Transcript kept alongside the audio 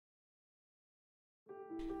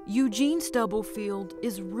Eugene Stubblefield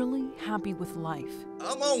is really happy with life.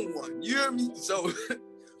 I'm on one, you hear me? So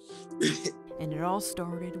And it all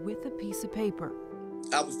started with a piece of paper.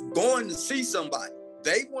 I was going to see somebody.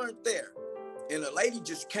 They weren't there. And a lady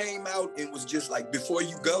just came out and was just like, before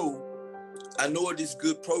you go, I know this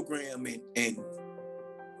good program and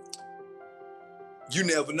you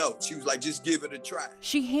never know. She was like, just give it a try.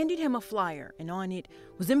 She handed him a flyer, and on it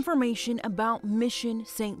was information about Mission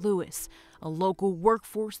St. Louis, a local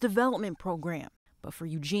workforce development program. But for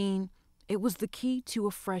Eugene, it was the key to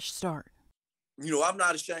a fresh start. You know, I'm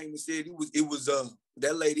not ashamed to say it was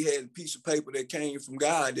that lady had a piece of paper that came from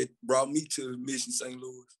God that brought me to Mission St.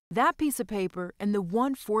 Louis. That piece of paper and the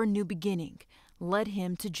one for a new beginning led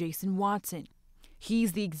him to Jason Watson.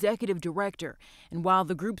 He's the executive director, and while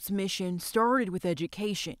the group's mission started with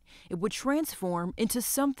education, it would transform into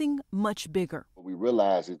something much bigger. What we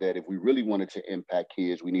realized is that if we really wanted to impact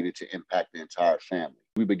kids, we needed to impact the entire family.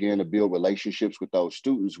 We began to build relationships with those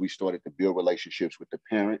students. We started to build relationships with the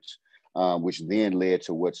parents, which then led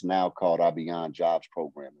to what's now called our Beyond Jobs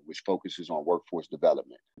program, which focuses on workforce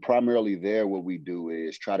development. Primarily there, what we do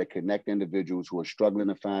is try to connect individuals who are struggling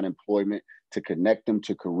to find employment, to connect them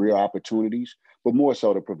to career opportunities, but more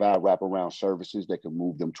so to provide wraparound services that can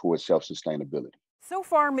move them towards self-sustainability. So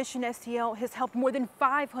far, Mission STL has helped more than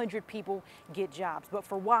 500 people get jobs. But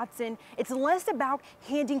for Watson, it's less about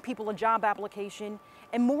handing people a job application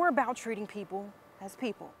and more about treating people as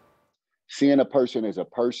people. Seeing a person as a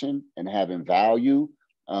person and having value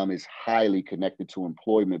is highly connected to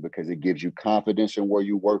employment because it gives you confidence in where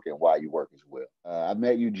you work and why you work as well. I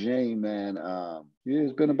met Eugene, man.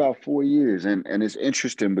 It's been about 4 years. And it's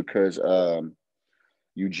interesting because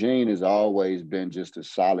Eugene has always been just a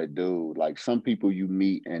solid dude. Like some people you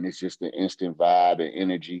meet and it's just an instant vibe and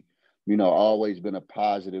energy. You know, always been a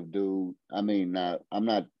positive dude. I mean, I'm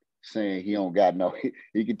not saying he don't got no,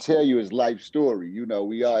 he can tell you his life story. You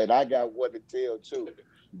know, and I got one to tell too.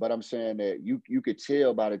 But I'm saying that you could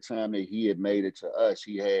tell by the time that he had made it to us,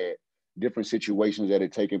 he had different situations that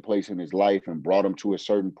had taken place in his life and brought him to a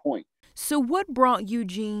certain point. So what brought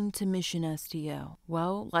Eugene to Mission STL?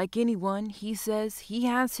 Well, like anyone, he says he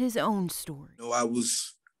has his own story. You know, I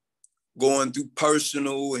was going through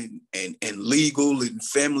personal and legal and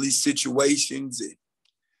family situations, and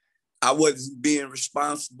I wasn't being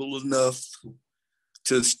responsible enough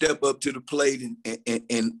to step up to the plate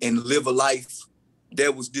and live a life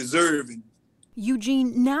that was deserving.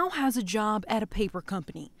 Eugene now has a job at a paper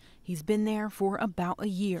company. He's been there for about a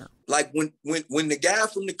year. Like when the guy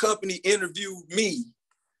from the company interviewed me,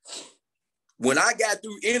 when I got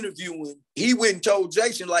through interviewing, he went and told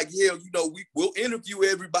Jason, like, yeah, you know, we'll interview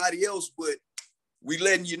everybody else, but we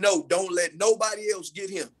letting you know, don't let nobody else get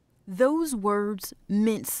him. Those words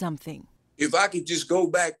meant something. If I could just go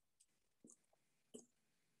back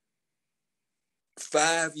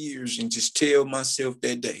 5 years and just tell myself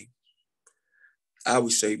that day, I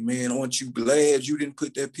would say, man, aren't you glad you didn't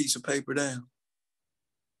put that piece of paper down?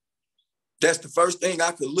 That's the first thing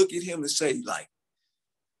I could look at him and say, like,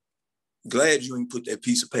 glad you didn't put that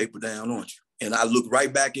piece of paper down, aren't you? And I look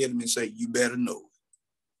right back at him and say, you better know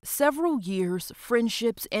it. Several years,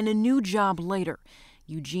 friendships, and a new job later,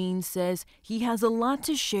 Eugene says he has a lot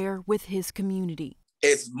to share with his community.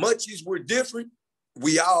 As much as we're different,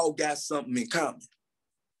 we all got something in common.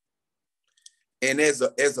 And as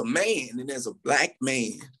a man and as a Black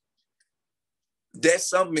man, that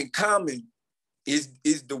something in common is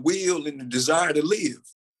the will and the desire to live.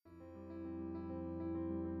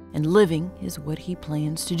 And living is what he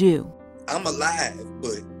plans to do. I'm alive,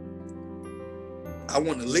 but I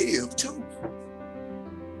want to live too.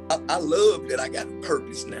 I love that I got a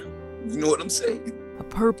purpose now. You know what I'm saying? A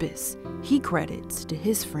purpose he credits to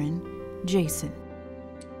his friend, Jason.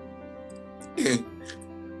 And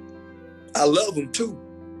I love him too.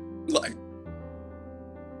 Like,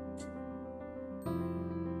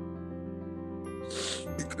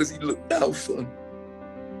 because he looked out for me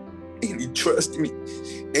and he trusted me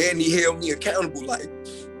and he held me accountable. Like,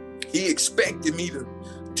 he expected me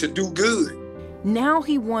to do good. Now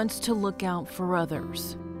he wants to look out for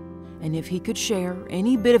others. And if he could share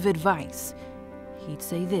any bit of advice, he'd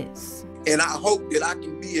say this. And I hope that I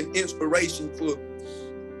can be an inspiration for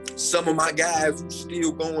some of my guys who's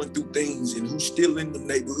still going through things and who's still in the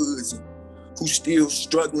neighborhoods and who's still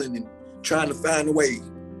struggling and trying to find a way.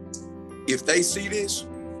 If they see this,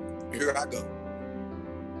 here I go.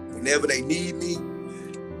 Whenever they need me,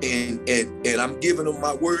 and I'm giving them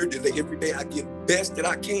my word that every day I give the best that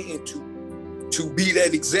I can to be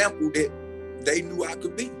that example that they knew I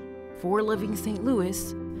could be. For Living St.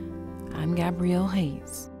 Louis, I'm Gabrielle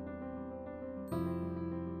Hayes.